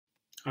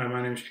Hi,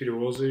 my name is Peter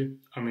Woolsey.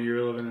 I'm a year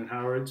 11 in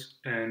Howard's,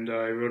 and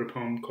I wrote a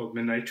poem called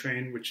Midnight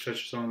Train, which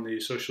touches on the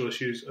social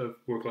issues of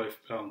work-life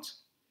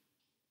balance.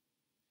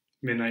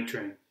 Midnight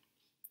Train.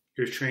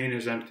 Your train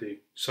is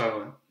empty,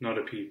 silent, not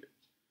a peep.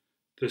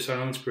 The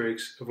silence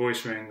breaks, a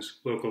voice rings,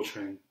 local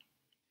train.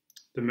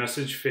 The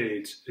message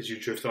fades as you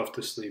drift off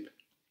to sleep.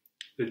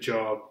 The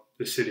job,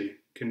 the city,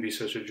 can be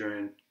such a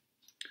drain.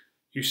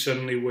 You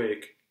suddenly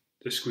wake,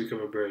 the squeak of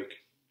a brake.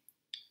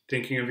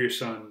 Thinking of your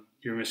son,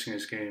 you're missing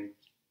his game.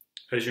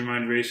 As your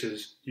mind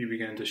races, you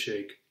begin to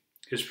shake.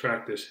 His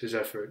practice, his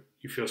effort,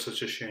 you feel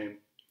such a shame.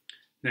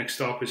 Next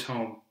stop is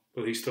home.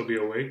 Will he still be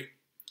awake?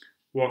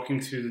 Walking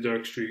through the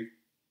dark street,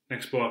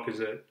 next block is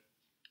it.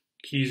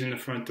 Keys in the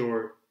front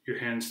door, your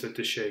hands start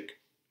to shake.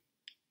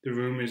 The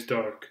room is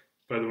dark,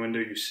 by the window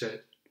you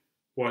sit.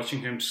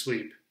 Watching him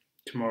sleep,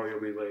 tomorrow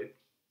you'll be late.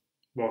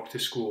 Walk to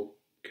school,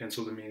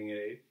 cancel the meeting at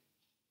 8.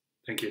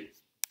 Thank you.